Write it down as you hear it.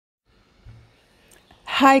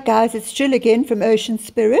Hi guys, it's Jill again from Ocean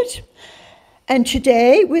Spirit, and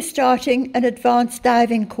today we're starting an advanced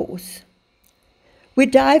diving course. We're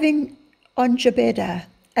diving on Jabeda,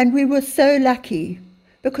 and we were so lucky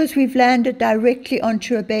because we've landed directly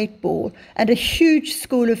onto a bait ball and a huge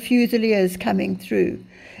school of fusiliers coming through.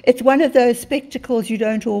 It's one of those spectacles you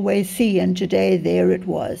don't always see, and today there it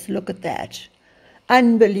was. Look at that.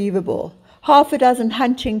 Unbelievable. Half a dozen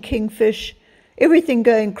hunting kingfish, everything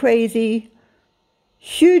going crazy.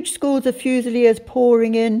 Huge schools of fusiliers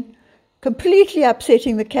pouring in, completely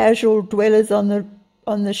upsetting the casual dwellers on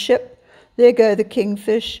the ship. There go the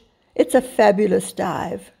kingfish. It's a fabulous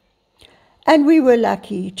dive. And we were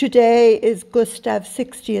lucky. Today is Gustav's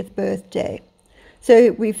 60th birthday.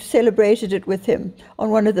 So we've celebrated it with him on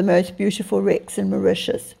one of the most beautiful wrecks in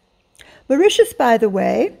Mauritius. Mauritius, by the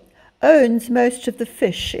way, owns most of the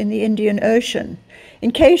fish in the Indian Ocean. In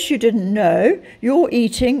case you didn't know, you're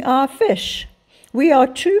eating our fish. We are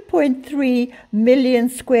 2.3 million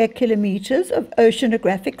square kilometers of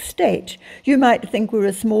oceanographic state. You might think we're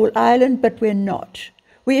a small island, but we're not.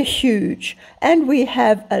 We're huge, and we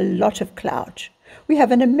have a lot of clout. We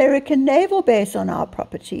have an American naval base on our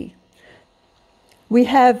property. We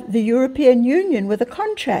have the European Union with a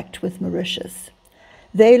contract with Mauritius.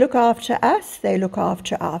 They look after us, they look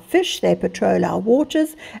after our fish, they patrol our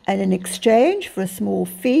waters, and in exchange for a small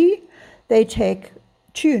fee, they take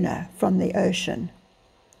tuna from the ocean.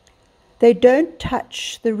 They don't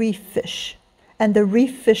touch the reef fish, and the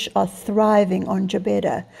reef fish are thriving on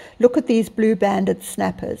Jabeda. Look at these blue-banded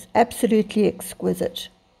snappers, absolutely exquisite.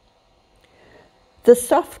 The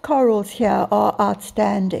soft corals here are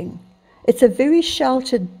outstanding. It's a very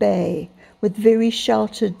sheltered bay with very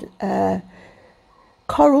sheltered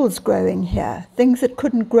corals growing here, things that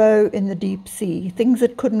couldn't grow in the deep sea, things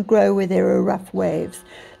that couldn't grow where there are rough waves.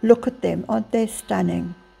 Look at them, aren't they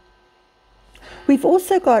stunning? We've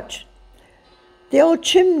also got the old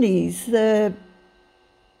chimneys, the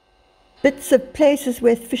bits of places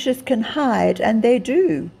where fishes can hide, and they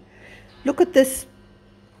do. Look at this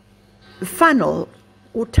funnel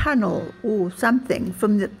or tunnel or something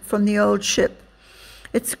from the old ship.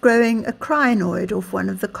 It's growing a crinoid off one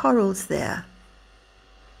of the corals there.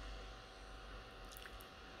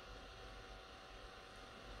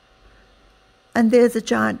 And there's a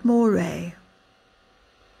giant moray,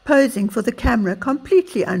 posing for the camera,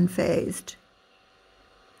 completely unfazed.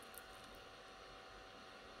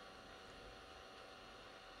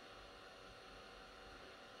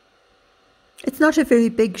 It's not a very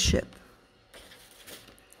big ship.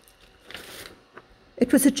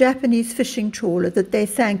 It was a Japanese fishing trawler that they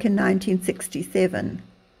sank in 1967.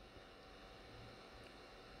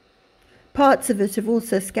 Parts of it have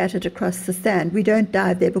also scattered across the sand. We don't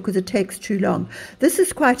dive there because it takes too long. This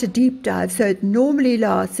is quite a deep dive, so it normally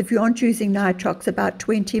lasts, if you aren't using nitrox, about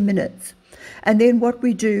 20 minutes. And then what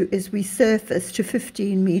we do is we surface to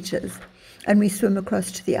 15 meters and we swim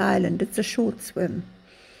across to the island. It's a short swim.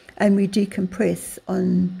 And we decompress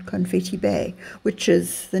on Confetti Bay, which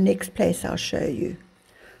is the next place I'll show you.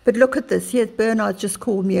 But look at this. Here's Bernard just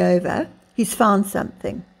called me over. He's found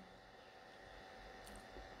something.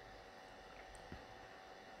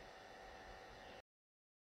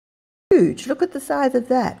 Huge. Look at the size of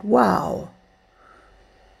that. Wow.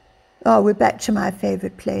 Oh, we're back to my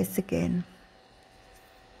favorite place again.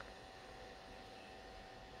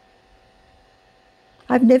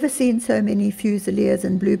 I've never seen so many fusiliers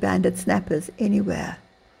and blue-banded snappers anywhere.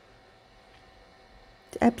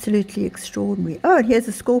 It's absolutely extraordinary. Oh, and here's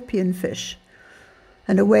a scorpion fish.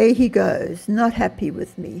 And away he goes, not happy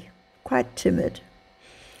with me, quite timid.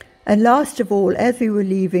 And last of all, as we were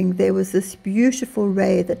leaving, there was this beautiful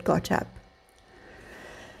ray that got up.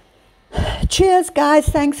 Cheers, guys.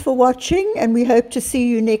 Thanks for watching, and we hope to see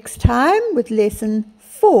you next time with lesson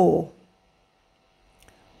 4,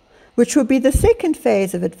 which will be the second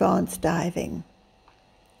phase of advanced diving.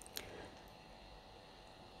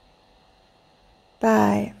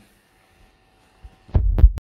 Bye.